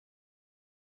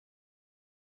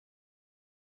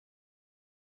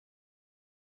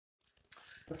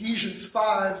Ephesians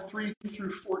 5, 3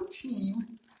 through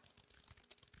 14.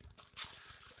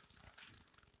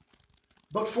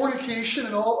 But fornication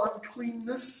and all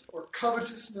uncleanness or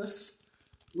covetousness,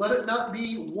 let it not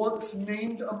be once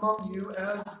named among you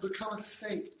as becometh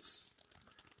saints.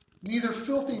 Neither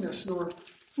filthiness, nor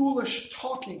foolish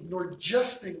talking, nor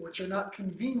jesting, which are not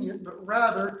convenient, but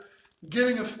rather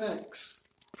giving of thanks.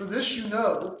 For this you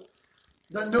know,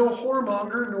 that no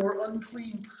whoremonger, nor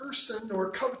unclean person,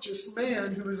 nor covetous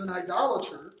man who is an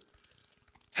idolater,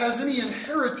 has any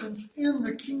inheritance in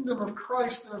the kingdom of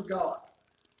Christ and of God.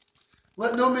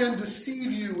 Let no man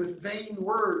deceive you with vain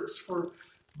words, for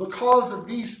because of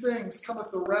these things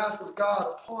cometh the wrath of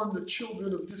God upon the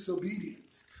children of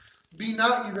disobedience. Be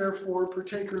not ye therefore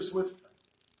partakers with them.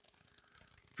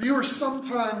 For you were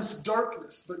sometimes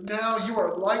darkness, but now you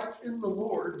are light in the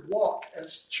Lord. Walk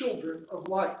as children of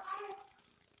light.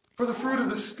 For the fruit of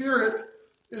the Spirit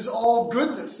is all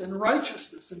goodness and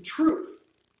righteousness and truth,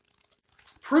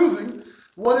 proving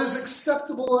what is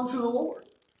acceptable unto the Lord.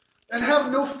 And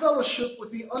have no fellowship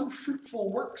with the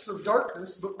unfruitful works of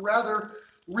darkness, but rather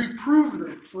reprove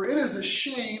them. For it is a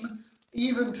shame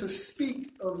even to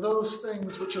speak of those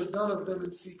things which are done of them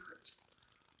in secret.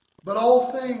 But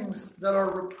all things that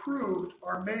are reproved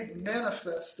are made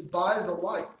manifest by the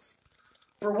light.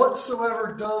 For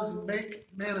whatsoever does make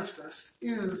manifest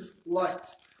is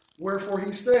light. Wherefore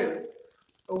he saith,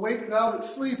 Awake thou that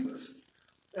sleepest,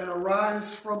 and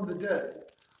arise from the dead,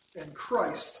 and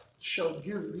Christ shall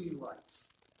give thee light.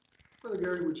 Brother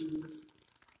Gary, would you do this?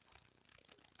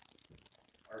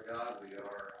 Our God, we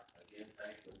are again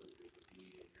thankful that we could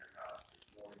be in your house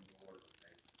this morning, Lord.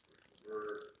 Thank you for the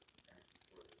word. Thank you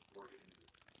for the portion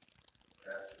the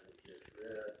pastor has just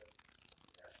read.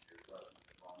 Ask your blessing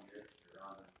upon it, your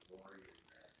honor and glory,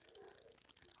 and your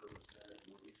purpose in it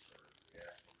will be served. We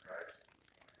ask in Christ.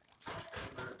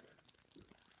 Amen.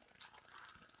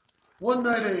 One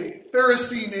night a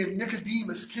Pharisee named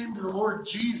Nicodemus came to the Lord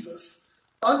Jesus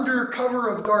under cover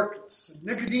of darkness. And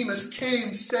Nicodemus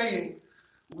came saying,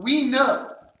 We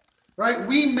know, right?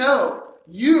 We know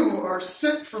you are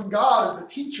sent from God as a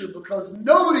teacher because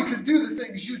nobody could do the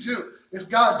things you do if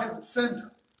God didn't send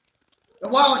him.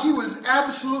 And while he was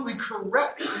absolutely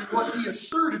correct in what he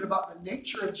asserted about the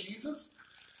nature of Jesus,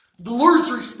 the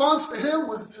Lord's response to him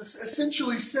was to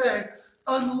essentially say,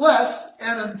 unless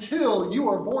and until you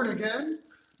are born again,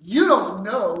 you don't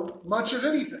know much of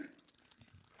anything.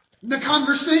 And the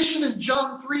conversation in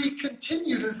John 3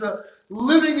 continued as a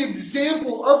living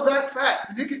example of that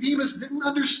fact. Nicodemus didn't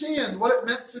understand what it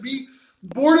meant to be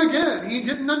born again. He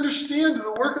didn't understand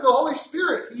the work of the Holy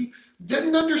Spirit. He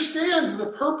didn't understand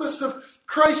the purpose of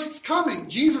Christ's coming.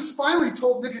 Jesus finally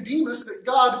told Nicodemus that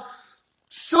God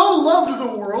so loved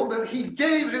the world that he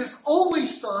gave his only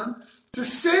Son to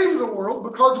save the world,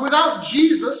 because without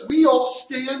Jesus, we all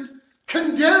stand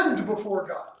condemned before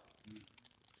God.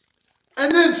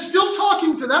 And then, still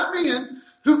talking to that man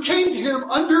who came to him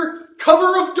under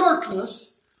cover of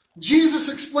darkness,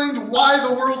 Jesus explained why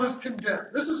the world is condemned.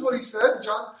 This is what he said,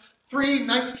 John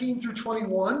 3:19 through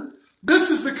 21. This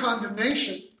is the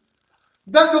condemnation,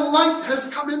 that the light has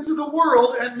come into the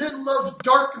world, and men loved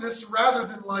darkness rather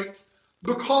than light,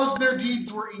 because their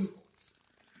deeds were evil.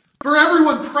 For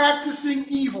everyone practicing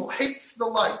evil hates the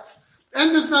light,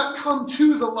 and does not come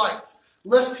to the light,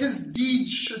 lest his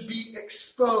deeds should be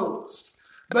exposed.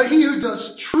 But he who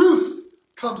does truth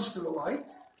comes to the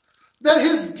light, that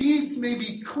his deeds may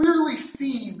be clearly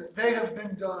seen that they have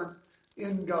been done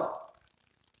in God.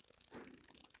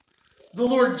 The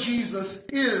Lord Jesus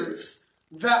is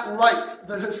that light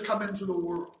that has come into the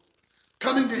world.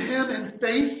 Coming to him in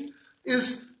faith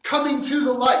is coming to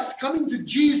the light. Coming to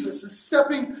Jesus is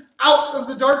stepping out of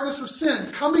the darkness of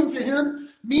sin. Coming to him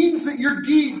means that your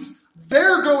deeds,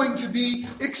 they're going to be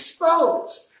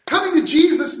exposed. Coming to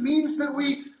Jesus means that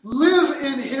we live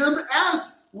in him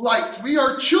as light. We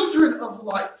are children of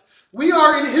light. We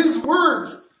are, in his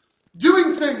words,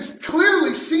 doing things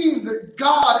clearly seeing that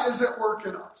God is at work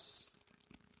in us.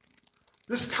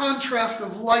 This contrast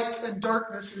of light and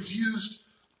darkness is used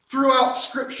throughout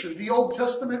Scripture. The Old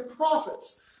Testament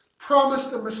prophets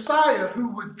promised a Messiah who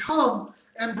would come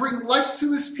and bring light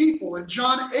to his people. In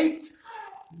John 8,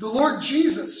 the Lord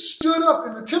Jesus stood up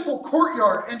in the temple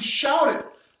courtyard and shouted,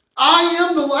 I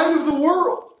am the light of the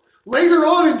world. Later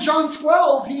on in John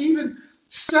 12, he even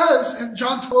says in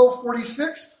John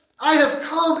 12:46, I have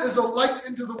come as a light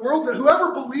into the world, that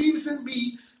whoever believes in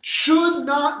me should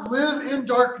not live in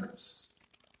darkness.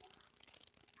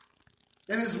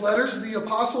 In his letters, the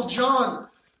Apostle John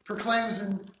proclaims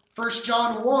in 1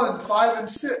 John 1:5 and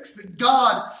 6 that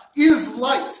God is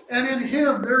light, and in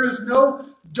him there is no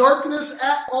darkness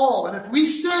at all. And if we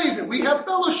say that we have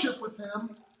fellowship with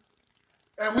him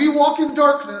and we walk in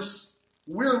darkness,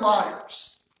 we're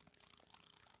liars.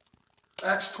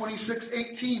 Acts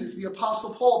 26:18, as the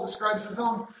Apostle Paul describes his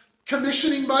own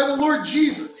commissioning by the Lord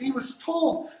Jesus. He was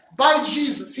told by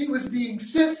Jesus he was being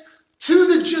sent to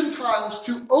the Gentiles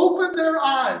to open their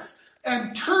eyes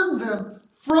and turn them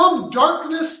from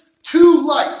darkness to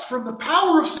light, from the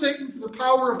power of Satan to the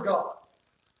power of God.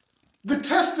 The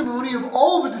testimony of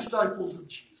all the disciples of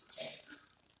Jesus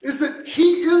is that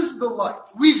he is the light.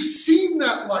 We've seen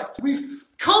that light. We've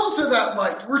come to that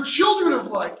light. We're children of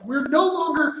light. We're no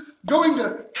longer going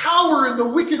to cower in the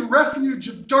wicked refuge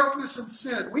of darkness and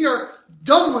sin. We are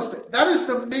done with it. That is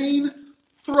the main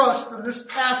thrust of this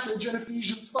passage in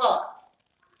Ephesians 5.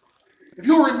 If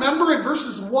you'll remember in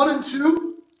verses 1 and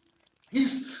 2,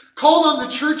 he's called on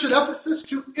the church at Ephesus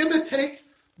to imitate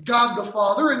God the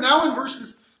Father. And now in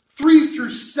verses 3 through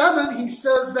 7, he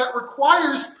says that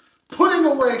requires putting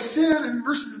away sin. And in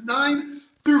verses 9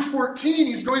 through 14,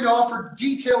 he's going to offer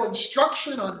detailed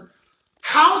instruction on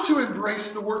how to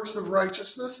embrace the works of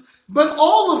righteousness. But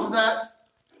all of that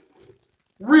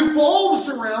revolves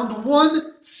around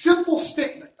one simple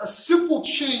statement, a simple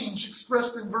change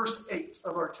expressed in verse 8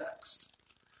 of our text.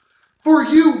 For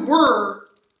you were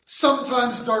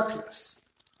sometimes darkness,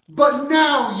 but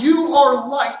now you are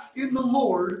light in the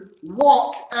Lord.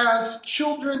 Walk as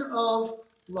children of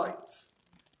light.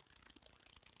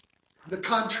 The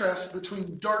contrast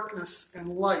between darkness and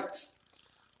light,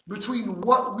 between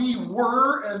what we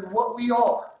were and what we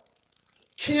are,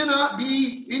 cannot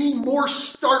be any more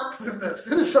stark than this.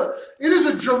 It is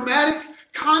a dramatic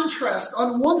contrast.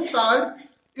 On one side,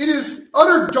 it is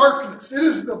utter darkness. It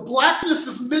is the blackness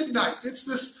of midnight. It's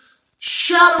this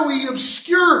shadowy,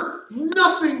 obscure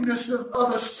nothingness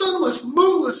of a sunless,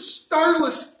 moonless,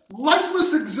 starless,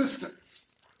 lightless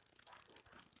existence.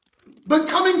 But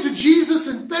coming to Jesus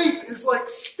in faith is like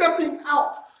stepping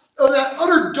out of that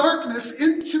utter darkness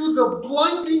into the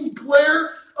blinding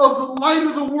glare of the light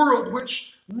of the world,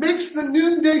 which makes the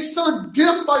noonday sun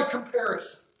dim by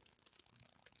comparison.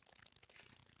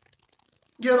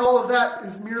 Yet all of that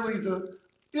is merely the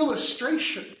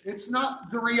illustration. It's not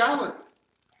the reality.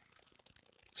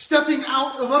 Stepping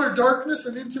out of utter darkness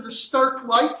and into the stark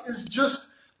light is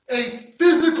just a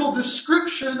physical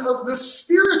description of the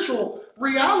spiritual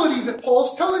reality that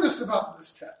Paul's telling us about in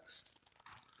this text.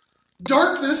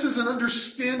 Darkness is an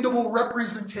understandable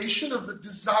representation of the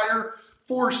desire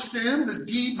for sin, the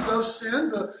deeds of sin,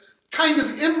 the kind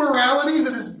of immorality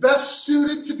that is best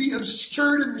suited to be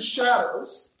obscured in the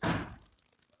shadows.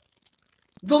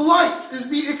 The light is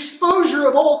the exposure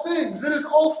of all things. It is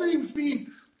all things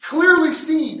being clearly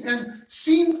seen and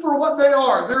seen for what they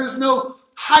are. There is no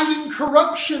hiding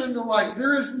corruption in the light.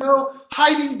 There is no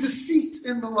hiding deceit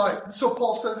in the light. And so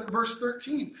Paul says in verse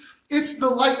 13, it's the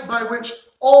light by which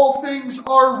all things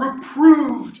are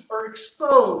reproved or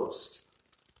exposed.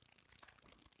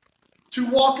 To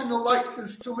walk in the light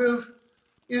is to live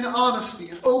in honesty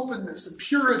and openness and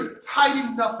purity. It's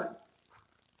hiding nothing.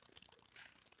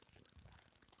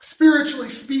 Spiritually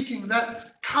speaking,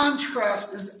 that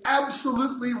contrast is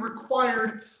absolutely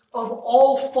required of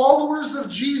all followers of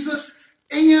Jesus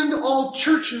and all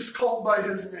churches called by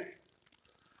his name.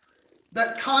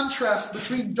 That contrast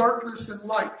between darkness and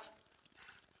light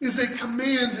is a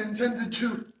command intended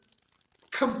to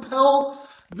compel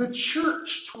the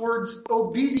church towards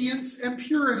obedience and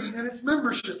purity in its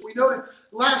membership. We noted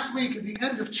last week at the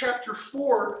end of chapter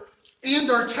 4 and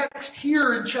our text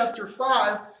here in chapter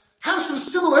 5 have some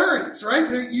similarities, right?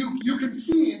 You can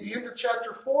see in the end of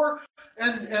chapter 4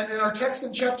 and in our text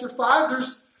in chapter 5,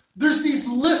 there's these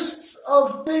lists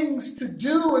of things to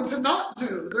do and to not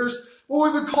do. There's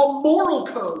what we would call moral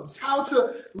codes, how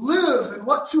to live and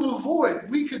what to avoid.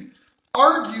 We could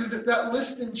argue that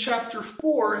list in chapter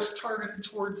 4 is targeted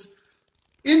towards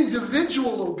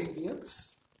individual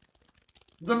obedience,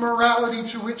 the morality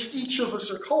to which each of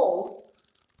us are called.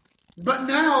 But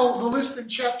now the list in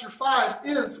chapter 5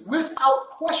 is, without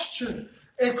question,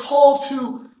 a call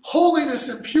to holiness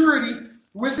and purity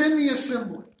within the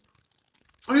assembly.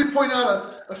 Let me point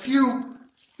out a few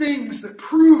things that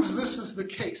proves this is the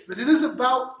case, that it is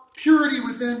about purity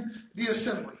within the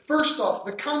assembly. First off,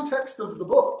 the context of the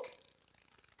book.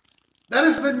 That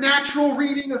is the natural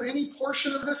reading of any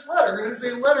portion of this letter. It is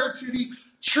a letter to the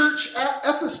church at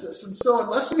Ephesus. And so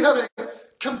unless we have a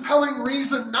compelling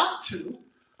reason not to,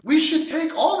 we should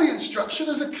take all the instruction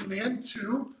as a command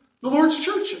to the Lord's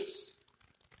churches.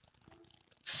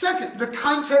 Second, the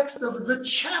context of the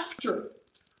chapter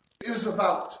is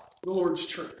about the Lord's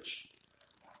church.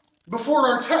 Before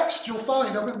our text, you'll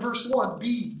find up in verse 1,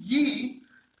 be ye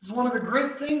It's one of the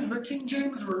great things of the King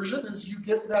James Version is you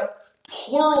get that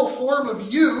plural form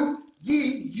of you,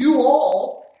 ye, you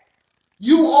all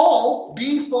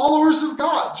be followers of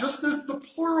God, just as the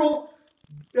plural,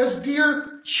 as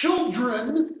dear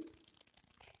children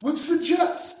would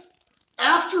suggest.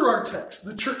 After our text,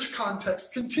 the church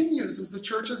context continues as the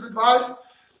church is advised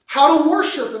how to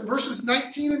worship in verses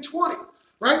 19 and 20,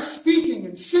 right? Speaking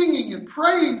and singing and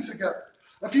praying together.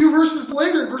 A few verses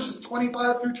later, in verses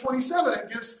 25 through 27, it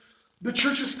gives the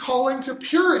church's calling to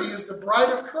purity as the bride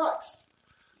of Christ.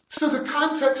 So the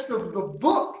context of the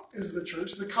book is the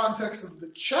church, the context of the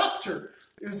chapter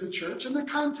is the church, and the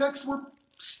context we're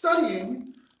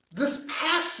studying, this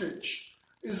passage,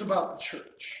 is about the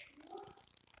church.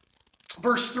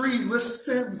 Verse 3 lists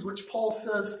sins which Paul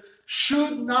says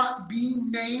should not be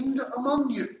named among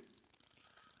you.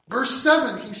 Verse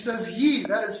 7, he says, ye,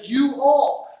 that is you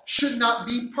all, should not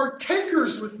be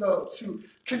partakers with those who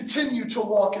continue to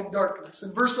walk in darkness.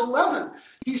 In verse 11,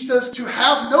 he says to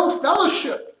have no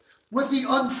fellowship with the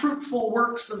unfruitful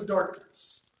works of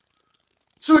darkness.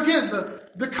 So again,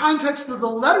 the context of the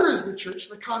letter is the church,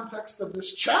 the context of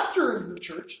this chapter is the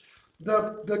church,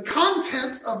 the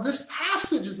content of this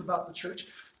passage is about the church.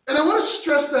 And I want to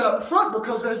stress that up front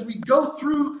because as we go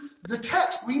through the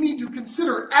text, we need to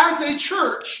consider as a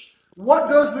church, what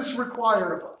does this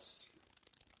require of us?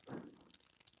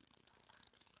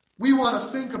 We want to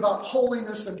think about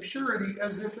holiness and purity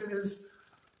as if it is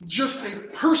just a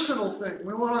personal thing.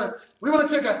 We want to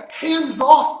take a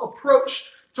hands-off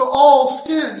approach to all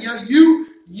sin.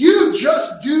 You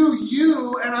just do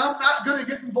you, and I'm not going to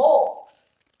get involved.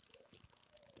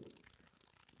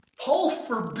 Paul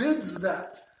forbids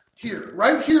that here.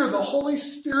 Right here, the Holy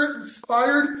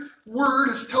Spirit-inspired word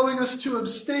is telling us to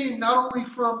abstain not only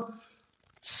from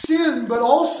sin, but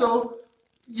also,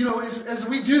 as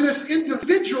we do this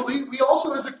individually, we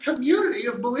also as a community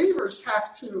of believers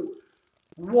have to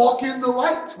walk in the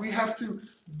light. We have to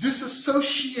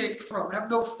disassociate from, have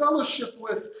no fellowship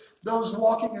with those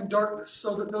walking in darkness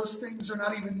so that those things are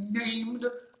not even named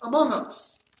among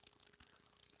us.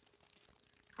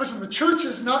 Listen, the church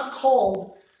is not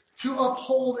called to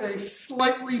uphold a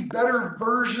slightly better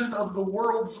version of the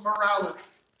world's morality.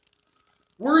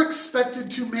 We're expected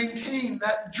to maintain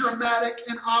that dramatic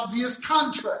and obvious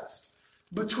contrast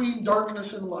between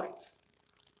darkness and light.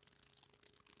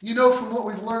 You know from what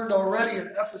we've learned already in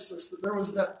Ephesus that there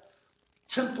was that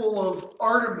temple of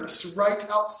Artemis right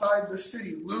outside the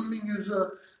city, looming as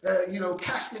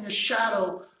casting a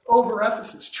shadow over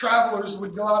Ephesus. Travelers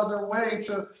would go out of their way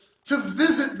to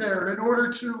visit there in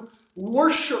order to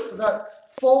worship that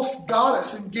false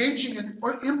goddess, engaging in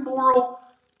immoral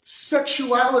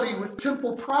sexuality with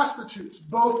temple prostitutes,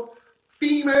 both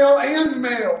female and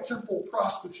male temple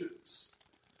prostitutes.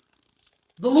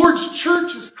 The Lord's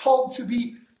church is called to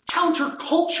be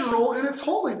countercultural in its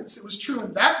holiness. It was true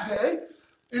in that day,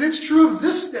 and it's true of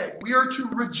this day. We are to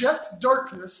reject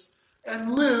darkness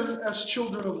and live as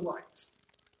children of light.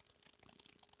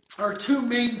 Our two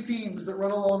main themes that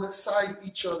run alongside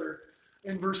each other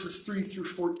in verses 3 through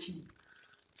 14.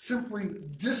 Simply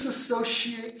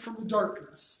disassociate from the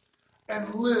darkness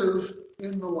and live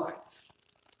in the light.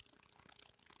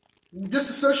 And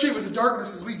disassociate with the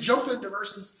darkness as we jump into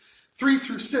verses 3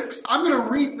 through 6. I'm going to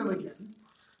read them again,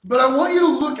 but I want you to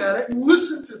look at it and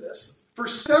listen to this. For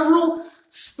several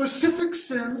specific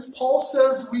sins, Paul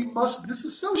says we must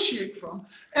disassociate from,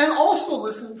 and also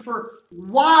listen for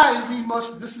why we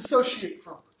must disassociate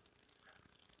from them.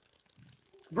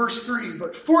 Verse 3,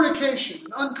 but fornication,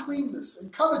 and uncleanness,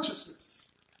 and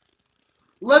covetousness,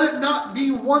 let it not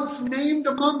be once named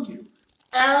among you,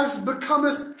 as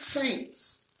becometh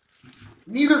saints.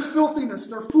 Neither filthiness,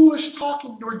 nor foolish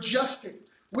talking, nor jesting,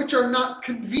 which are not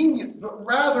convenient, but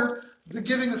rather the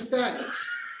giving of thanks.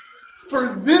 For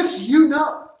this you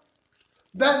know,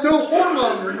 that no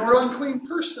whoremonger, nor unclean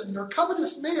person, nor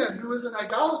covetous man who is an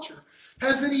idolater,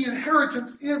 has any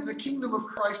inheritance in the kingdom of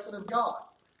Christ and of God.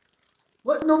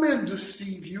 Let no man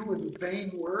deceive you with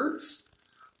vain words,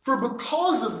 for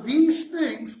because of these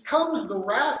things comes the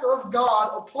wrath of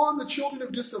God upon the children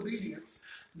of disobedience.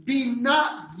 Be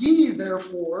not ye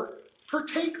therefore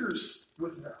partakers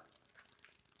with them.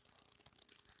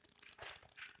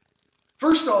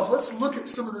 First off, let's look at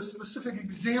some of the specific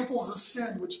examples of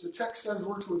sin which the text says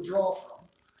we're to withdraw from.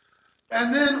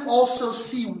 And then also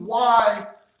see why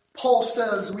Paul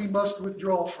says we must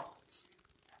withdraw from it.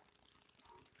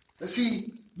 As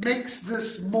he makes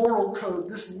this moral code,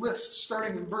 this list,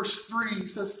 starting in verse 3, he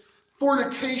says,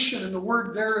 fornication, and the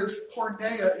word there is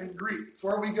porneia in Greek. It's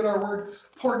where we get our word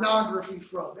pornography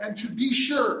from. And to be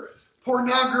sure,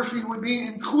 pornography would be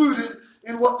included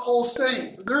in what Paul's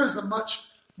saying. But there is a much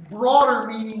broader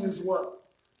meaning as well.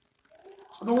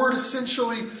 The word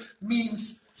essentially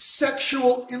means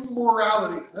sexual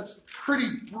immorality. That's pretty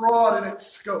broad in its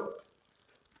scope.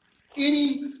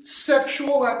 Any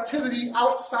sexual activity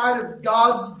outside of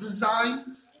God's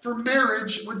design for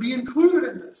marriage would be included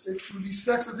in this. It would be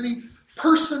sex with any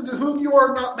person to whom you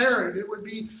are not married. It would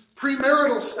be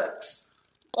premarital sex,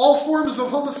 all forms of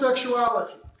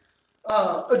homosexuality,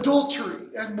 adultery,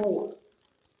 and more.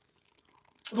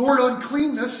 The word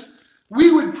uncleanness,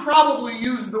 we would probably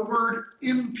use the word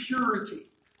impurity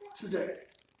today.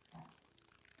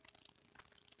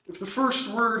 If the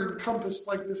first word encompassed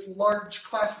like this large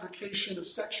classification of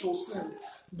sexual sin,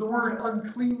 the word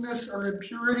uncleanness or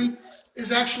impurity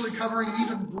is actually covering an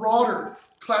even broader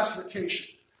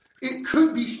classification. It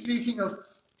could be speaking of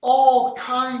all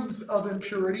kinds of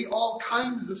impurity, all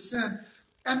kinds of sin.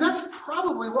 And that's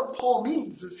probably what Paul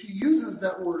means as he uses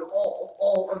that word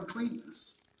all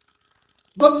uncleanness.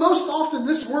 But most often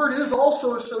this word is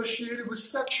also associated with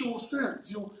sexual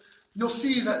sins. You'll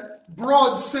see that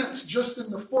broad sense just in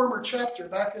the former chapter,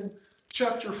 back in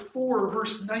chapter 4,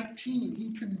 verse 19.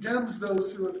 He condemns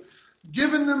those who have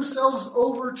given themselves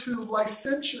over to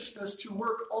licentiousness to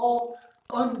work all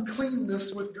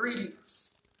uncleanness with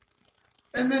greediness.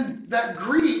 And then that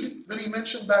greed that he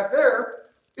mentioned back there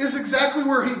is exactly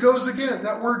where he goes again.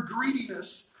 That word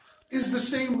greediness is the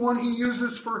same one he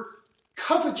uses for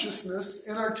covetousness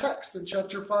in our text in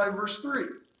chapter 5, verse 3.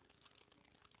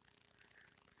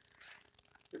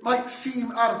 It might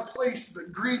seem out of place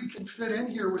that greed can fit in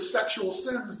here with sexual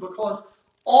sins because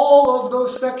all of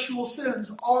those sexual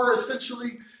sins are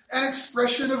essentially an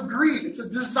expression of greed. It's a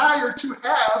desire to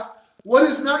have what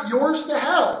is not yours to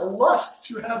have, a lust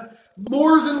to have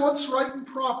more than what's right and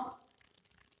proper.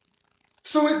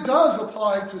 So it does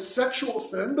apply to sexual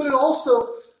sin, but it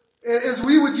also, as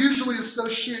we would usually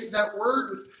associate that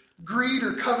word with greed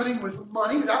or coveting with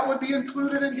money, that would be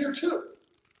included in here too.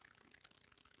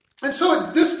 And so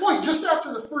at this point, just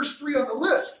after the first three on the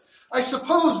list, I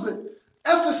suppose that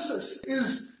Ephesus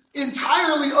is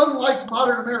entirely unlike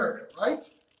modern America, right?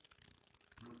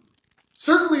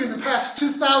 Certainly in the past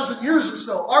 2,000 years or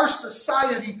so, our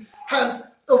society has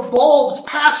evolved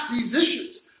past these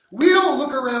issues. We don't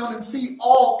look around and see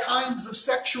all kinds of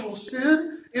sexual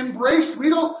sin embraced. We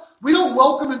don't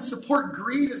welcome and support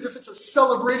greed as if it's a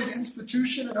celebrated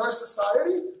institution in our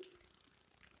society.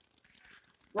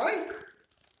 Right?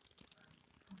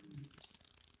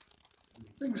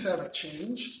 Things haven't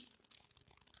changed.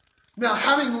 Now,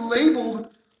 having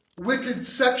labeled wicked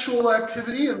sexual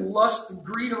activity and lust and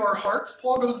greed of our hearts,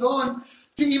 Paul goes on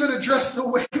to even address the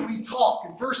way we talk.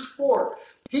 In verse 4,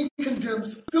 he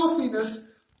condemns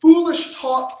filthiness, foolish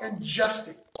talk, and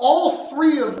jesting. All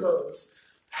three of those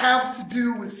have to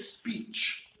do with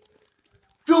speech.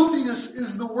 Filthiness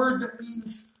is the word that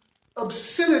means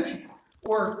obscenity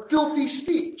or filthy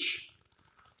speech.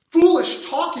 Foolish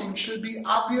talking should be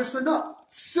obvious enough.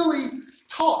 Silly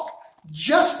talk.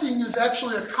 Jesting is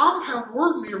actually a compound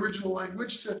word in the original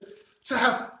language to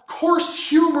have coarse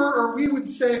humor, or we would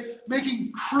say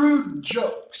making crude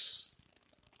jokes.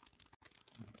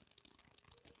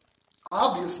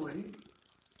 Obviously,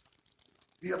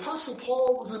 the Apostle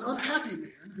Paul was an unhappy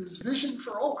man whose vision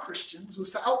for all Christians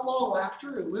was to outlaw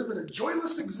laughter and live in a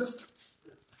joyless existence.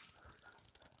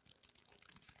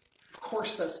 Of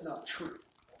course, that's not true.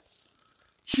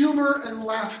 Humor and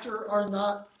laughter are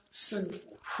not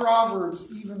sinful.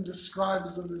 Proverbs even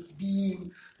describes them as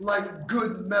being like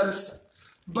good medicine.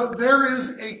 But there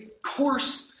is a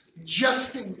coarse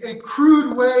jesting, a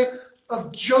crude way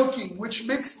of joking, which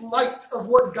makes light of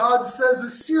what God says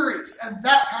is serious, and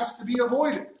that has to be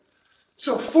avoided.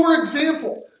 So, for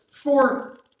example,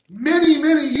 for many,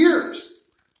 many years,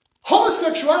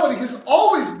 homosexuality has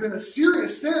always been a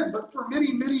serious sin, but for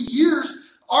many, many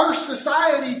years, our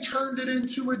society turned it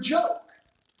into a joke.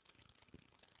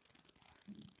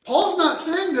 Paul's not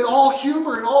saying that all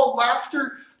humor and all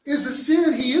laughter is a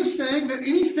sin. He is saying that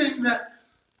anything that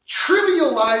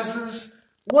trivializes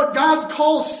what God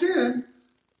calls sin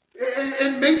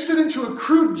and makes it into a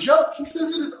crude joke, he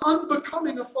says it is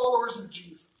unbecoming of followers of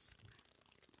Jesus.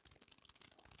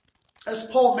 As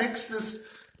Paul makes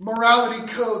this morality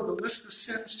code, the list of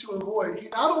sins to avoid, he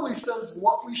not only says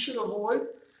what we should avoid,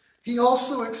 he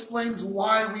also explains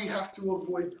why we have to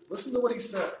avoid them. Listen to what he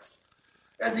says.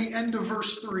 At the end of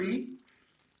verse 3,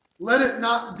 let it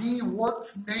not be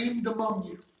once named among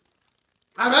you.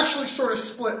 I'm actually sort of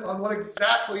split on what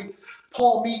exactly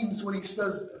Paul means when he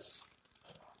says this.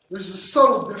 There's a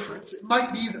subtle difference. It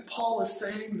might be that Paul is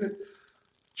saying that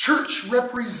church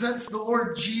represents the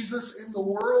Lord Jesus in the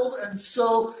world, and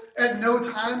so at no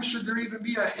time should there even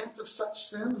be a hint of such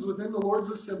sins within the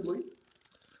Lord's assembly.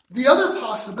 The other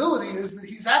possibility is that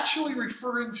he's actually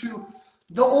referring to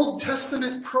the Old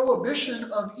Testament prohibition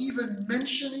of even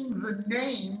mentioning the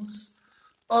names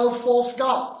of false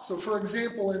gods. So, for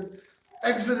example, in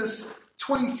Exodus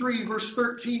 23, verse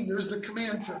 13, there's the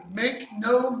command to make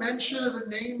no mention of the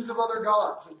names of other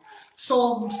gods. And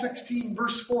Psalm 16,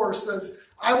 verse 4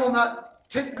 says, I will not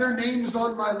take their names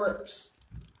on my lips.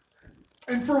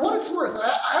 And for what it's worth,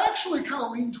 I actually kind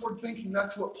of lean toward thinking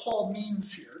that's what Paul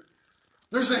means here.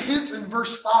 There's a hint in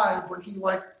verse 5 where he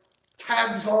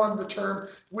tags on the term,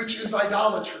 which is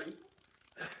idolatry.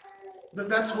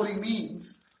 That's what he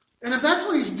means. And if that's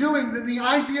what he's doing, then the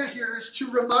idea here is to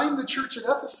remind the church at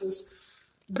Ephesus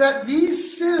that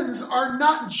these sins are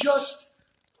not just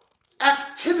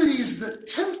activities that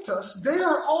tempt us, they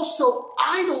are also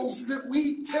idols that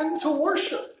we tend to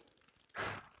worship.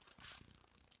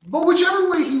 But whichever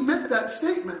way he meant that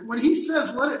statement, when he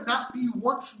says, let it not be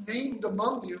once named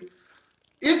among you,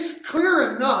 it's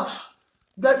clear enough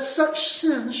that such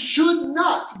sins should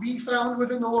not be found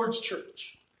within the Lord's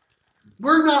church.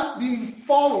 We're not being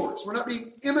followers, we're not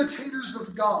being imitators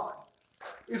of God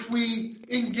if we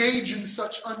engage in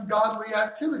such ungodly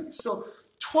activities. So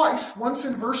twice, once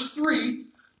in verse 3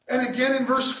 and again in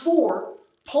verse 4,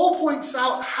 Paul points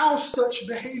out how such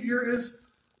behavior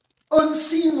is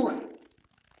unseemly.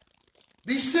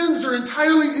 These sins are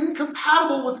entirely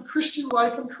incompatible with a Christian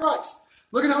life in Christ.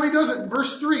 Look at how he does it in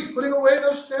verse 3. Putting away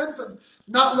those sins and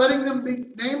not letting them be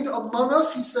named among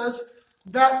us, he says,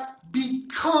 that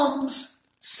becomes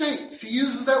saints. He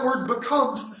uses that word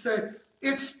becomes to say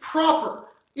it's proper,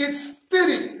 it's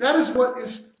fitting. That is what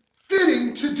is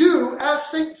fitting to do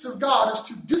as saints of God, is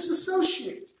to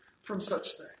disassociate from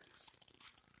such things.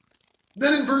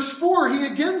 Then in verse 4, he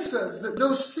again says that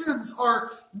those sins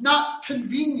are not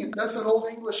convenient. That's an old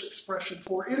English expression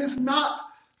for it is not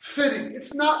fitting.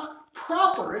 It's not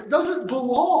proper. It doesn't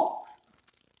belong.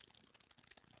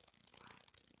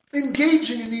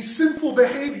 Engaging in these sinful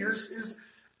behaviors is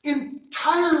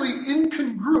entirely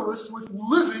incongruous with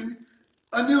living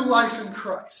a new life in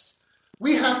Christ.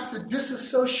 We have to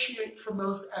disassociate from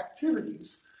those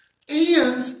activities.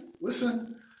 And,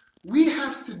 listen, we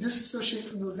have to disassociate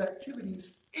from those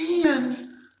activities and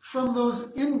from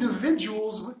those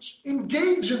individuals which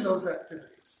engage in those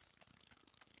activities.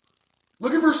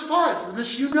 Look at verse 5. For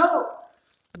this you know,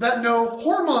 that no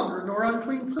whoremonger, nor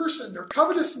unclean person, nor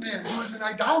covetous man who is an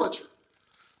idolater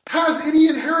has any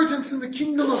inheritance in the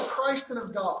kingdom of Christ and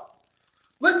of God.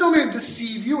 Let no man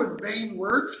deceive you with vain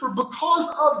words, for because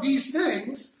of these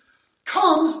things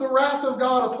comes the wrath of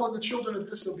God upon the children of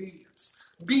disobedience.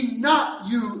 Be not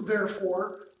you,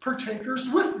 therefore, partakers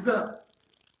with them.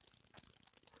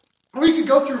 We could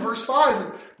go through verse 5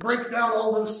 and break down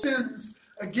all those sins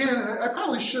again. And I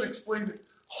probably should explain that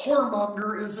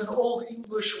whoremonger is an old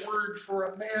English word for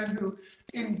a man who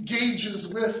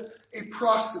engages with a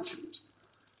prostitute.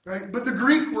 Right? But the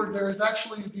Greek word there is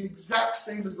actually the exact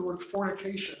same as the word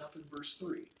fornication up in verse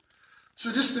 3.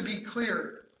 So just to be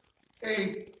clear,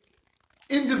 a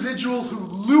individual who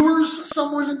lures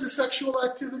someone into sexual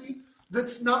activity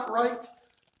that's not right,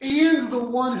 and the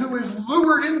one who is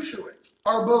lured into it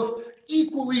are both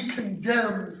equally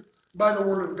condemned by the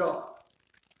word of God.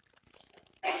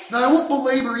 Now, I won't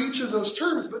belabor each of those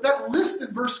terms, but that list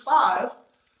in verse 5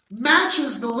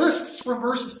 matches the lists from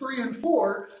verses 3 and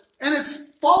 4, and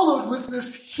it's followed with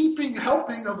this heaping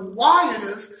helping of why it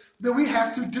is that we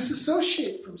have to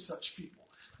disassociate from such people.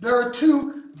 There are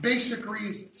two basic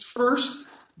reasons. First,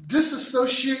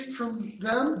 disassociate from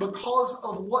them because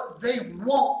of what they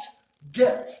won't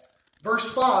get.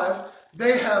 Verse 5,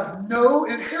 they have no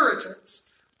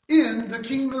inheritance in the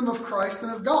kingdom of Christ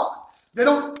and of God. They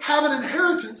don't have an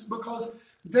inheritance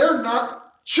because they're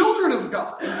not children of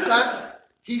God. In fact,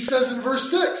 he says in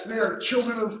verse 6, they are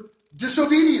children of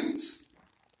disobedience.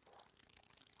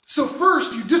 So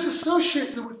first, you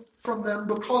disassociate from them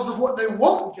because of what they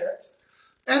won't get,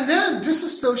 and then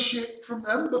disassociate from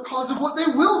them because of what they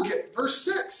will get. Verse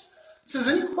 6 says,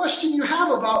 any question you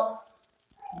have about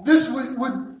this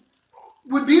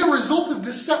would be a result of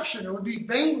deception. It would be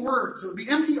vain words. It would be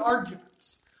empty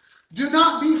arguments. Do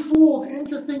not be fooled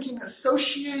into thinking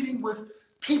associating with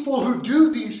people who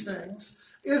do these things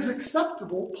is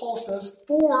acceptable, Paul says,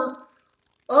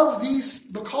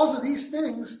 because of these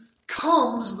things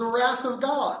comes the wrath of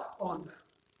God on them.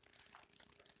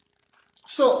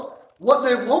 So, what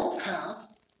they won't have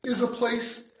is a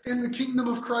place in the kingdom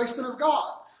of Christ and of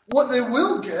God. What they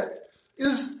will get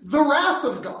is the wrath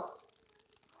of God.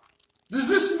 Does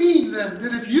this mean then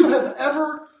that if you have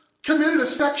ever committed a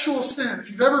sexual sin, if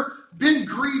you've ever been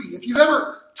greedy, if you've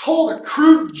ever told a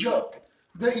crude joke,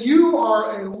 that you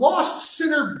are a lost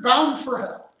sinner bound for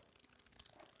hell?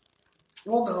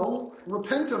 Well, no.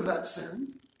 Repent of that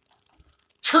sin.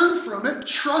 Turn from it.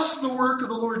 Trust the work of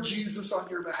the Lord Jesus on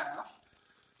your behalf.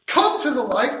 Come to the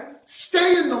light.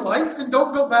 Stay in the light and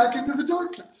don't go back into the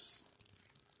darkness.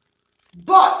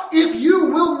 But if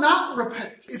you will not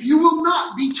repent, if you will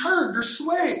not be turned or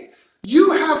swayed,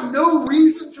 you have no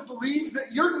reason to believe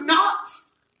that you're not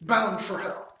bound for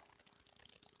hell.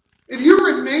 If you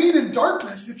remain in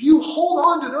darkness, if you hold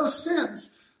on to those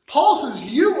sins, Paul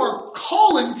says you are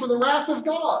calling for the wrath of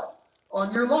God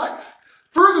on your life.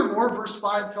 Furthermore, verse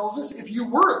 5 tells us if you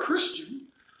were a Christian,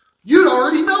 you'd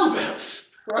already know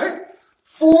this, right?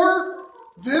 For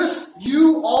this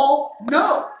you all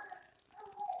know.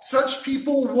 Such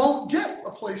people won't get a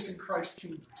place in Christ's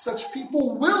kingdom. Such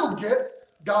people will get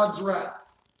God's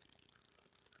wrath.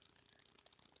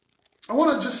 I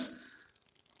want to just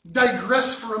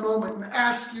digress for a moment and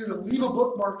ask you to leave a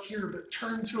bookmark here, but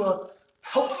turn to a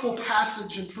helpful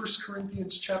passage in 1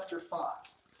 Corinthians chapter 5.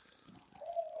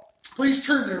 Please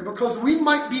turn there, because we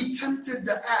might be tempted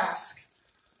to ask,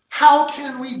 how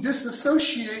can we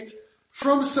disassociate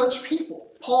from such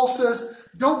people? Paul says,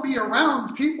 don't be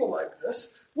around people like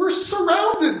this. We're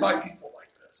surrounded by people like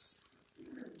this.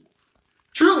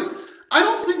 Truly, I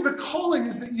don't think the calling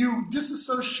is that you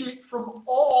disassociate from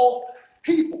all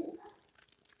people.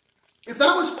 If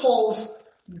that was Paul's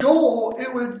goal,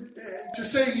 it would to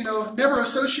say, never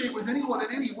associate with anyone in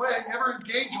any way, never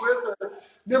engage with or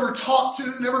never talk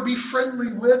to, never be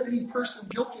friendly with any person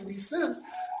guilty of these sins.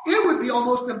 It would be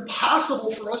almost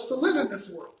impossible for us to live in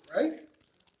this world, right?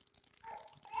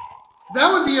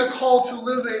 That would be a call to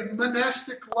live a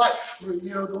monastic life, to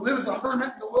live as a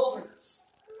hermit in the wilderness.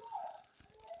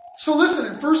 So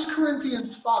listen, in 1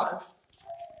 Corinthians 5,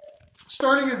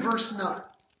 starting in verse 9,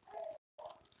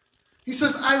 he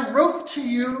says, I wrote to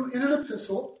you in an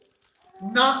epistle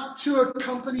not to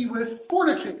accompany with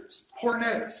fornicators,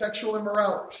 porneia, sexual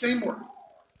immorality, same word.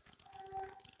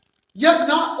 Yet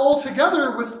not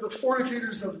altogether with the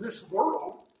fornicators of this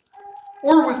world,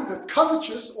 or with the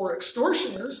covetous or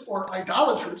extortioners or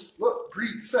idolaters. Look,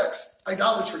 greed, sex,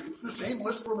 idolatry. It's the same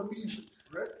list from Ephesians,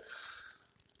 right?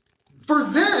 For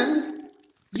then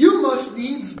you must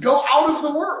needs go out of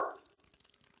the world.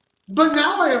 But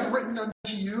now I have written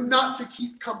unto you not to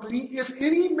keep company if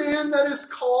any man that is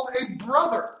called a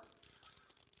brother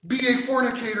be a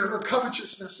fornicator or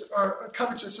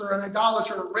covetous or an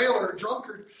idolater, a railer, a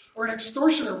drunkard, or an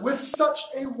extortioner. With such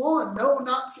a one, no,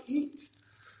 not to eat.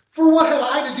 For what have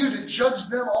I to do to judge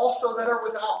them also that are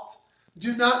without?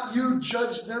 Do not you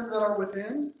judge them that are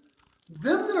within?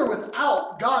 Them that are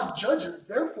without, God judges.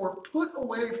 Therefore, put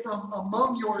away from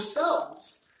among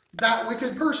yourselves that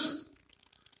wicked person.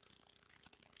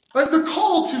 But the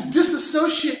call to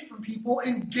disassociate from people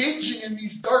engaging in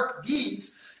these dark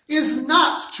deeds is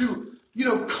not to,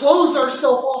 close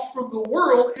ourselves off from the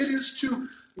world. It is to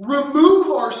remove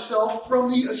ourselves from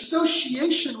the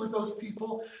association with those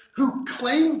people who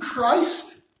claim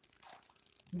Christ,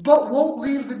 but won't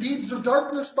leave the deeds of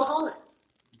darkness behind.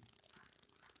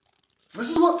 This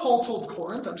is what Paul told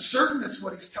Corinth. I'm certain it's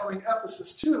what he's telling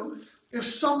Ephesus too. If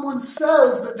someone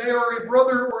says that they are a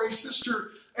brother or a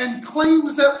sister and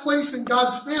claims that place in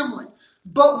God's family,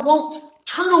 but won't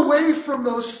turn away from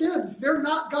those sins, they're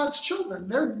not God's children.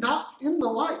 They're not in the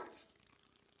light.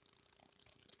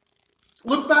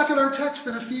 Look back at our text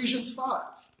in Ephesians 5.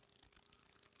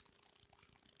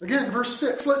 Again, verse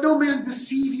 6, let no man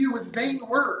deceive you with vain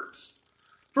words.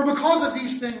 For because of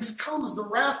these things comes the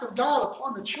wrath of God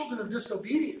upon the children of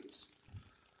disobedience.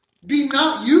 Be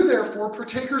not you therefore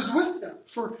partakers with them,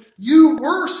 for you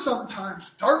were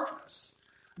sometimes darkness,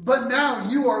 but now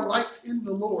you are light in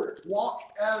the Lord. Walk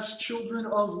as children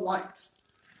of light.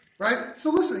 Right?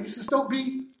 So listen, he says don't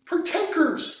be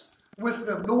partakers with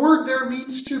them. The word there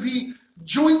means to be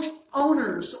joint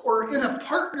owners or in a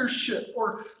partnership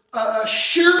or a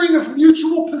sharing of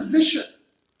mutual position.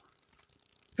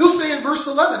 He'll say in verse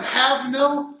 11, have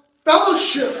no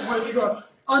fellowship with the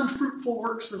unfruitful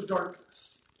works of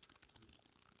darkness.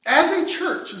 As a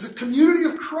church, as a community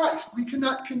of Christ, we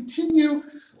cannot continue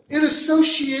in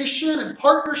association and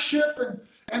partnership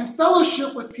and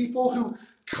fellowship with people who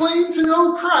claim to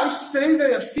know Christ, say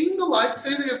they have seen the light,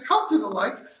 say they have come to the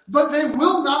light, but they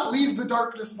will not leave the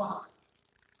darkness behind.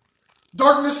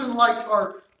 Darkness and light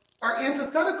are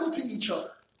antithetical to each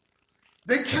other.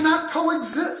 They cannot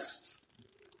coexist.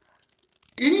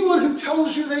 Anyone who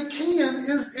tells you they can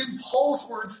is, in Paul's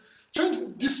words, trying to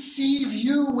deceive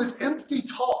you with empty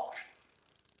talk.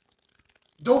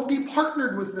 Don't be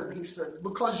partnered with them, he says,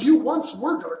 because you once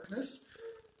were darkness,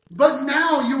 but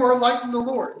now you are light in the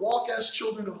Lord. Walk as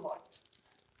children of light.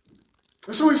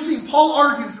 And so we've seen Paul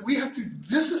argues that we have to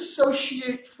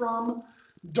disassociate from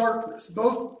darkness,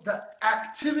 both the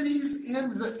activities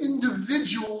and the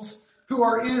individuals who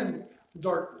are in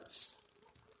darkness.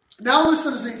 Now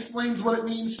listen as he explains what it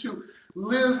means to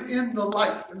live in the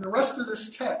light. In the rest of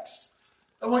this text,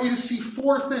 I want you to see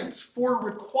four things, four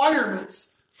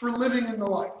requirements for living in the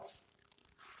light.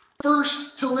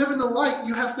 First, to live in the light,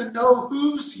 you have to know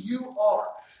whose you are.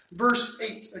 Verse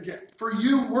 8 again. For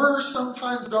you were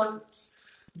sometimes darkness,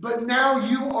 but now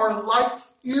you are light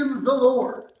in the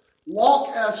Lord. Walk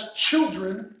as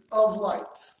children of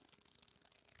light.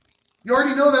 You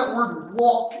already know that word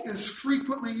walk is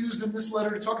frequently used in this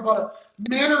letter to talk about a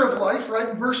manner of life, right?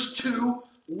 In verse 2,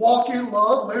 walk in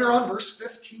love. Later on, verse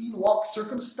 15, walk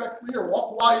circumspectly or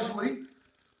walk wisely.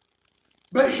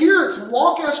 But here it's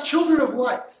walk as children of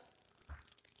light.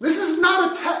 This is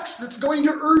not a text that's going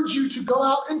to urge you to go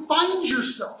out and find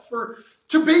yourself or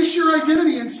to base your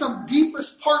identity in some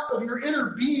deepest part of your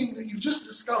inner being that you've just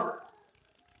discovered.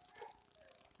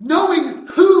 Knowing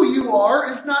who you are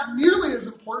is not nearly as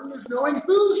important as knowing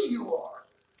whose you are.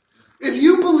 If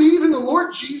you believe in the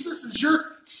Lord Jesus as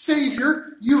your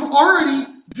Savior, you've already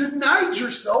denied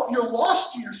yourself, you're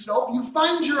lost to yourself, you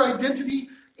find your identity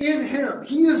in Him.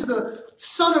 He is the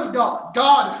Son of God,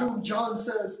 God whom John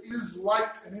says is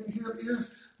light, and in Him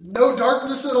is no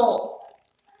darkness at all.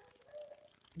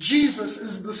 Jesus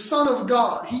is the Son of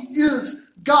God. He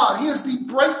is God. He is the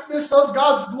brightness of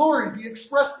God's glory, the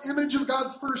express image of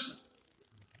God's person.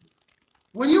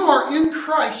 When you are in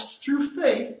Christ through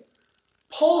faith,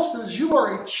 Paul says you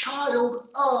are a child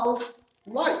of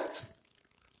light.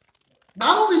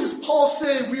 Not only does Paul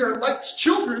say we are light's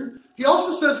children, he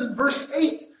also says in verse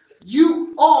 8,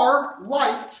 you are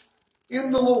light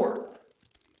in the Lord.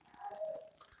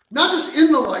 Not just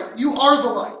in the light, you are the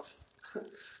light.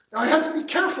 Now I have to be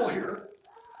careful here.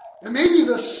 And maybe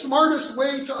the smartest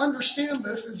way to understand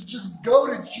this is just go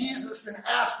to Jesus and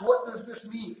ask, what does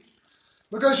this mean?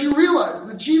 Because you realize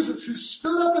that Jesus, who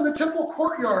stood up in the temple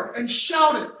courtyard and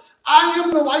shouted, I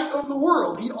am the light of the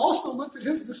world, he also looked at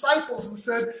his disciples and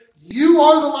said, you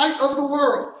are the light of the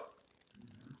world.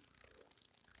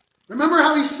 Remember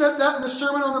how he said that in the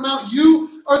Sermon on the Mount?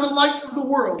 You are the light of the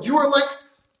world. You are like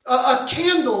a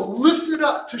candle lifted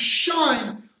up to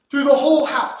shine through the whole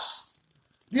house.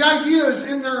 The idea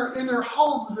is in their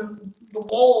homes, and the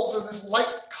walls are this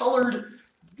light-colored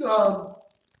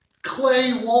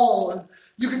clay wall. And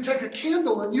you can take a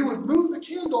candle and you would move the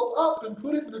candle up and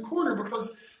put it in the corner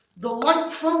because the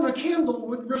light from the candle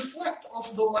would reflect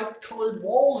off the light-colored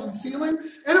walls and ceiling,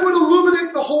 and it would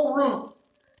illuminate the whole room.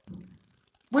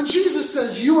 When Jesus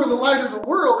says you are the light of the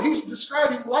world, he's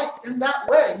describing light in that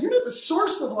way. You're not the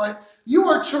source of light. You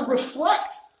are to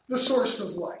reflect the source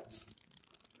of light.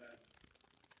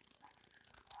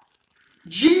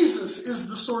 Jesus is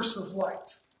the source of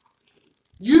light.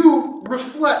 You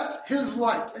reflect his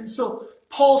light. And so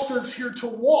Paul says here to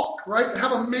walk, right?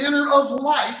 Have a manner of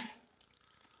life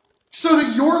so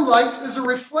that your light is a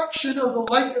reflection of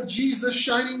the light of Jesus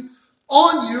shining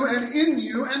on you and in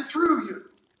you and through you.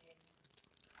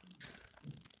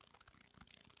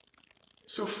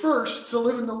 So first, to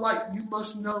live in the light, you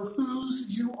must know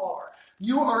whose you are.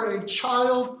 You are a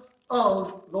child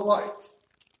of the light.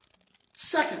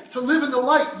 Second, to live in the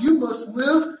light, you must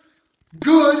live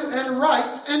good and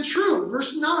right and true.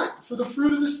 Verse 9, for the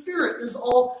fruit of the Spirit is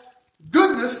all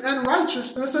goodness and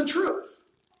righteousness and truth.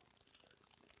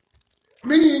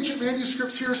 Many ancient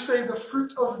manuscripts here say the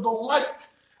fruit of the light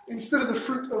instead of the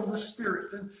fruit of the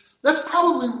Spirit. And that's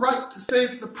probably right to say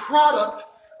it's the product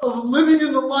of living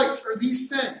in the light are these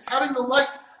things. Having the light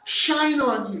shine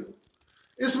on you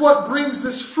is what brings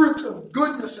this fruit of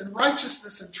goodness and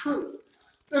righteousness and truth.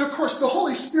 And of course, the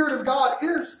Holy Spirit of God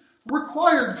is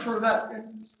required for that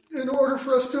in order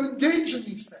for us to engage in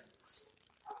these things.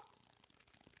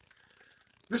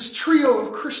 This trio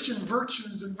of Christian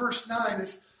virtues in verse 9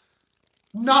 is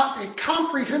not a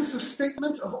comprehensive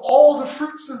statement of all the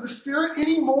fruits of the Spirit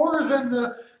any more than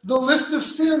the list of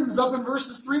sins up in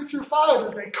verses 3 through 5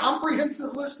 is a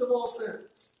comprehensive list of all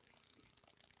sins.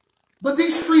 But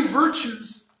these three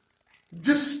virtues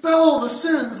dispel the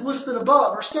sins listed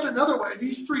above, or said another way,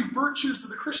 these three virtues of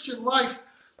the Christian life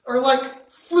are like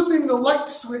flipping the light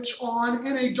switch on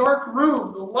in a dark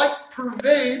room. The light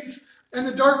pervades and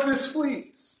the darkness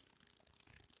flees.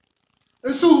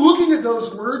 And so looking at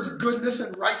those words, goodness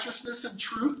and righteousness and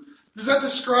truth, does that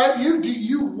describe you? Do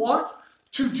you want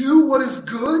to do what is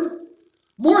good?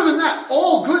 More than that,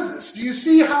 all goodness. Do you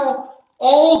see how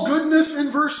all goodness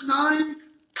in verse 9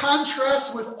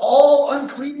 contrast with all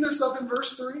uncleanness up in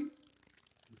verse 3?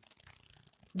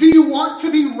 Do you want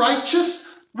to be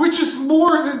righteous, which is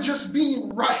more than just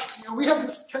being right? We have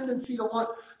this tendency to want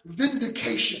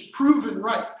vindication, proven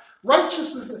right.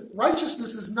 Righteousness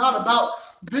is not about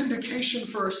vindication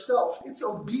for ourselves. It's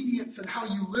obedience in how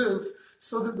you live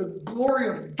so that the glory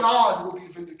of God will be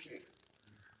vindicated.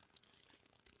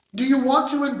 Do you want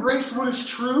to embrace what is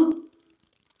true?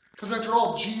 Because after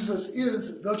all, Jesus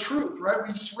is the truth, right?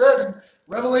 We just read in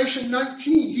Revelation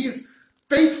 19, he is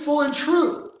faithful and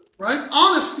true, right?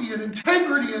 Honesty and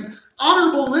integrity and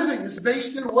honorable living is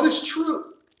based in what is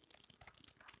true.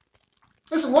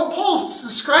 Listen, what Paul's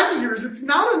describing here is it's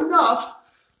not enough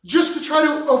just to try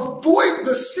to avoid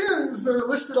the sins that are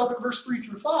listed up in verse 3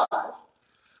 through 5.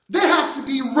 They have to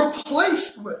be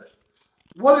replaced with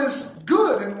what is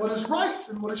good and what is right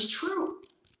and what is true.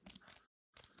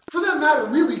 For that matter,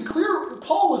 really clear,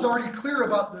 Paul was already clear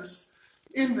about this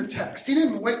in the text. He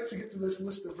didn't wait to get to this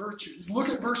list of virtues. Look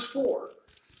at verse 4.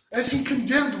 As he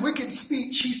condemned wicked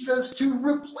speech, he says to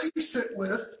replace it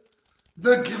with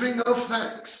the giving of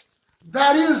thanks.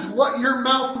 That is what your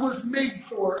mouth was made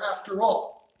for, after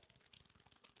all.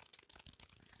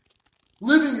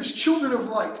 Living as children of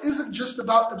light isn't just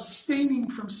about abstaining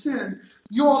from sin.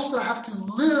 You also have to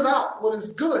live out what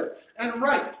is good and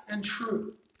right and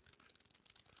true.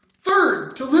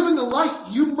 Third, to live in the light,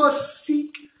 you must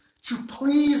seek to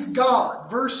please God.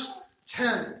 Verse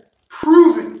 10,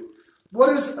 proving what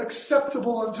is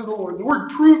acceptable unto the Lord. The word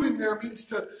proving there means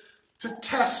to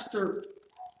test or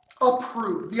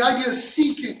approve. The idea is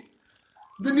seeking.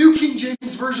 The New King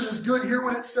James Version is good here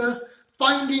when it says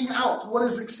finding out what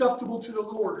is acceptable to the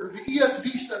Lord. Or the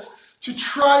ESV says to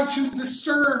try to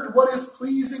discern what is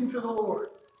pleasing to the Lord.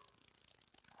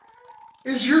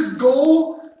 Is your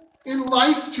goal in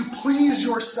life to please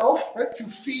yourself, right? To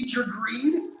feed your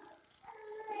greed?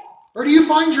 Or do you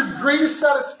find your greatest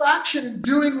satisfaction in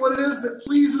doing what it is that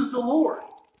pleases the Lord?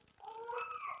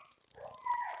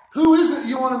 Who is it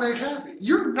you want to make happy?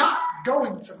 You're not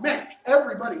going to make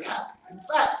everybody happy. In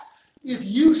fact, if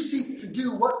you seek to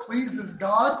do what pleases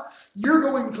God, you're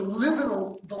going to live in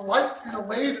the light in a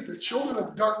way that the children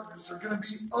of darkness are going to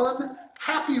be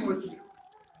unhappy with you.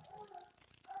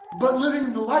 But living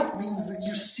in the light means that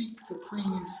you seek to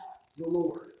please the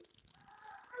Lord.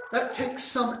 That takes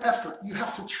some effort. You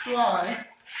have to try.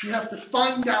 You have to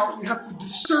find out. You have to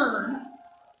discern.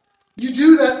 You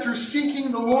do that through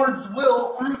seeking the Lord's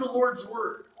will through the Lord's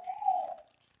word.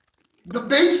 The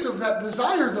base of that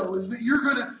desire, though, is that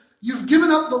you've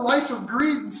given up the life of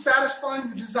greed and satisfying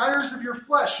the desires of your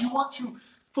flesh. You want to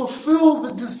fulfill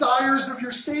the desires of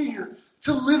your Savior.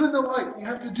 To live in the light, you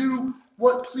have to do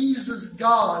what pleases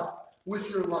God with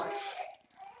your life.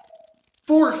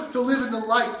 Fourth, to live in the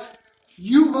light,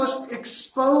 you must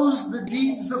expose the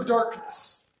deeds of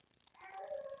darkness.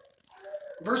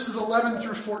 Verses 11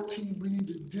 through 14, we need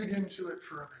to dig into it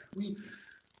for a minute.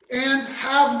 And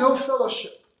have no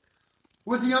fellowship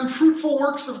with the unfruitful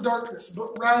works of darkness,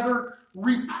 but rather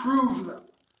reprove them.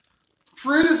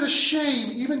 For it is a shame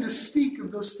even to speak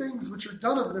of those things which are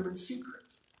done of them in secret.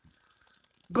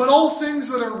 But all things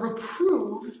that are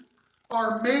reproved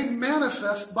are made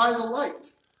manifest by the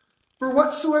light. For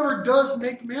whatsoever does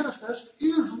make manifest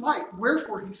is light.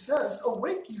 Wherefore he says,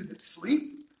 awake you that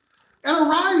sleep, and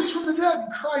arise from the dead,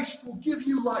 and Christ will give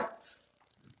you light.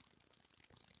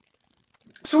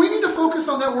 So we need to focus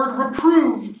on that word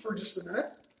reprove for just a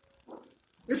minute.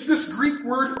 It's this Greek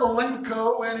word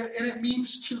elenko, and it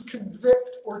means to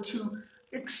convict or to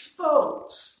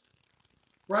expose.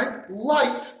 Right?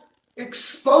 Light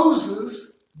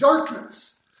exposes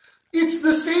darkness. It's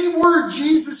the same word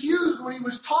Jesus used when he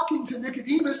was talking to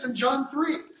Nicodemus in John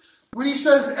 3. When he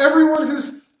says, everyone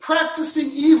who's practicing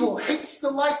evil hates the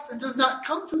light and does not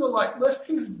come to the light, lest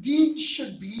his deeds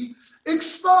should be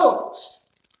exposed.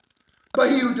 But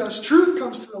he who does truth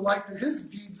comes to the light, that his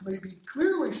deeds may be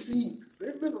clearly seen, because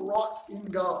they've been wrought in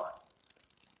God.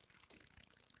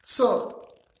 So,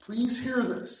 please hear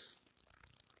this.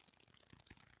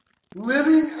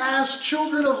 Living as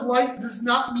children of light does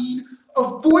not mean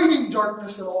avoiding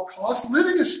darkness at all costs.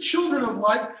 Living as children of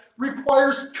light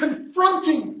requires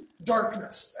confronting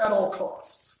darkness at all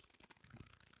costs.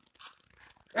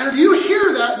 And if you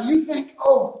hear that and you think,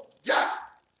 oh, yeah,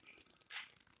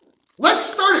 let's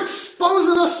start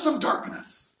exposing us some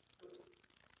darkness.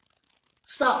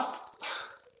 Stop.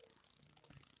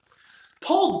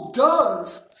 Paul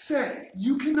does say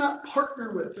you cannot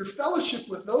partner with or fellowship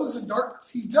with those in darkness.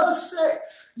 He does say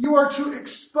you are to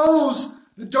expose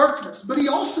the darkness. But he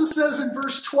also says in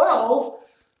verse 12,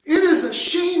 it is a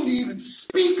shame to even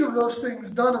speak of those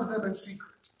things done of them in secret.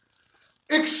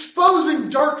 exposing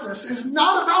darkness is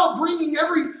not about bringing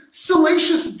every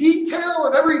salacious detail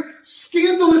of every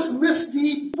scandalous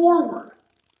misdeed forward.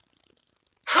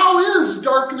 How is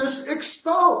darkness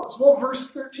exposed? Well,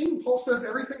 verse 13, Paul says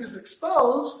everything is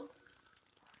exposed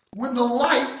when the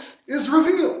light is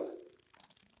revealed.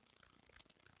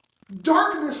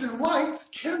 Darkness and light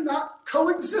cannot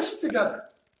coexist together.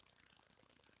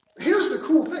 Here's the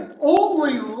cool thing.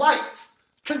 Only light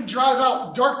can drive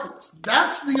out darkness.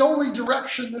 That's the only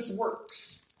direction this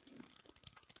works.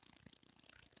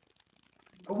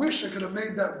 I wish I could have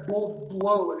made that bulb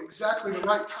glow at exactly the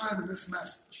right time in this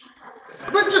message.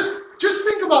 But just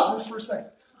think about this for a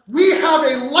second. We have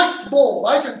a light bulb.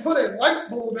 I can put a light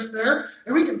bulb in there,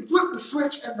 and we can flip the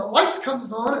switch, and the light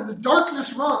comes on, and the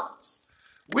darkness runs.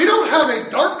 We don't have a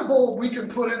dark bulb we can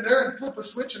put in there and flip a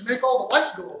switch and make all the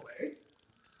light go away.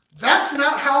 That's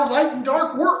not how light and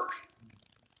dark work.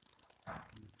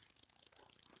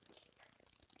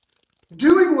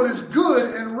 Doing what is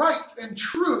good and right and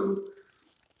true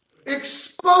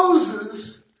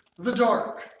exposes the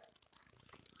dark.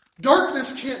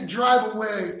 Darkness can't drive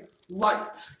away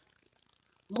light.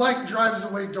 Light drives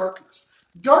away darkness.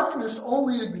 Darkness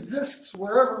only exists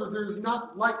wherever there is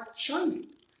not light shining.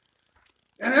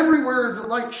 And everywhere the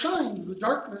light shines, the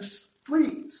darkness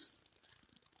flees.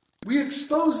 We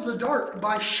expose the dark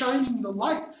by shining the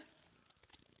light.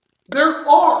 There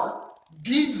are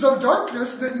deeds of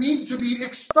darkness that need to be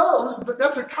exposed, but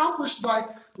that's accomplished by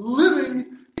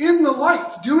living in the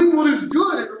light. Doing what is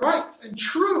good and right and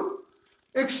true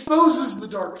exposes the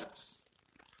darkness.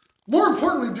 More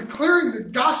importantly, declaring the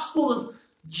gospel of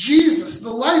Jesus, the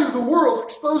light of the world,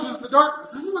 exposes the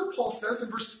darkness. This is what Paul says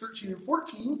in verses 13 and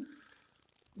 14.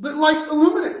 That light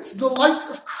illuminates. The light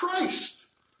of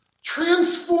Christ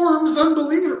transforms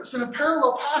unbelievers. In a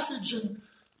parallel passage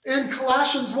in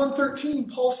Colossians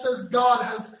 1:13, Paul says God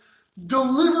has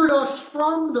delivered us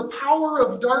from the power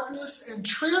of darkness and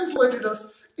translated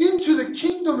us into the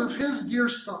kingdom of his dear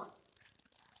Son.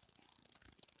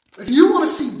 If you want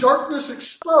to see darkness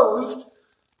exposed,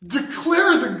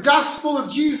 declare the gospel of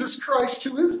Jesus Christ,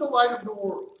 who is the light of the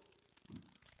world.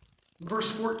 In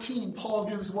verse 14, Paul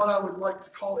gives what I would like to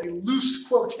call a loose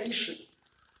quotation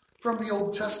from the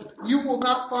Old Testament. You will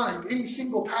not find any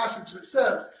single passage that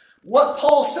says what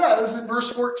Paul says in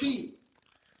verse 14.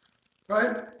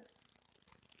 Right?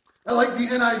 I like the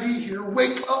NIV here.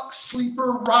 Wake up,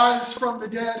 sleeper, rise from the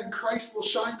dead, and Christ will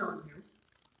shine on you.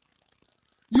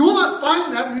 You will not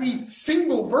find that in any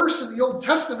single verse in the Old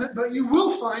Testament, but you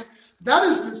will find that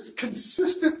is this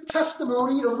consistent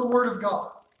testimony of the Word of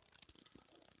God.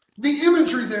 The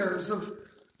imagery there is of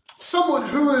someone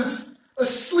who is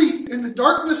asleep in the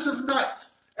darkness of night,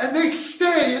 and they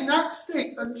stay in that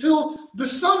state until the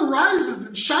sun rises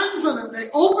and shines on them. They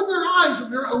open their eyes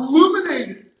and they're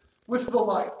illuminated with the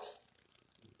light.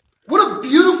 What a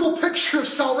beautiful picture of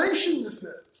salvation this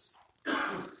is.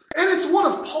 And it's one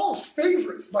of Paul's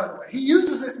favorites, by the way. He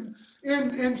uses it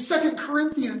in 2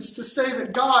 Corinthians to say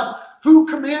that God, who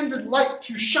commanded light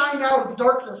to shine out of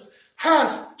darkness,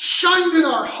 has shined in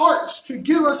our hearts to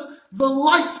give us the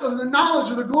light of the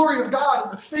knowledge of the glory of God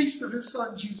in the face of his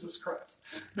Son, Jesus Christ.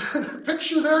 The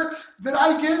picture there that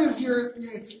I get is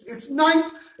it's night,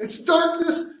 it's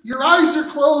darkness, your eyes are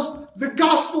closed, the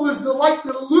gospel is the light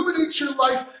that illuminates your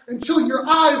life until your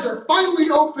eyes are finally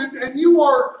opened and you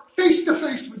are face to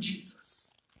face with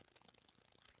Jesus.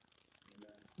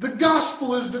 The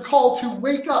gospel is the call to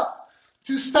wake up,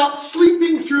 to stop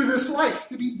sleeping through this life,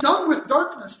 to be done with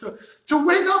darkness, to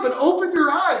wake up and open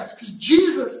your eyes, because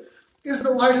Jesus is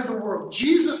the light of the world.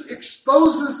 Jesus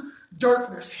exposes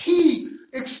darkness. He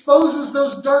exposes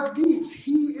those dark deeds.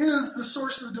 He is the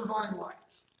source of divine light.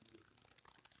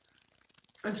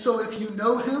 And so if you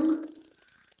know him,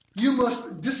 you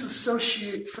must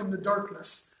disassociate from the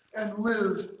darkness and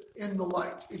live in the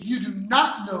light. If you do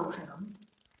not know him,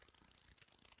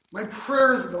 my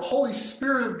prayer is that the Holy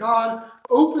Spirit of God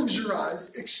opens your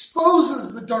eyes,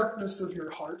 exposes the darkness of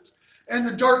your heart and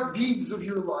the dark deeds of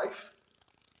your life,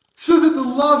 so that the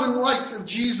love and light of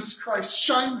Jesus Christ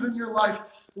shines in your life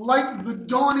like the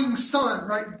dawning sun,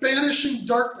 right? Banishing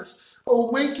darkness,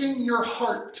 awakening your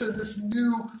heart to this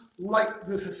new light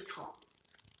that has come.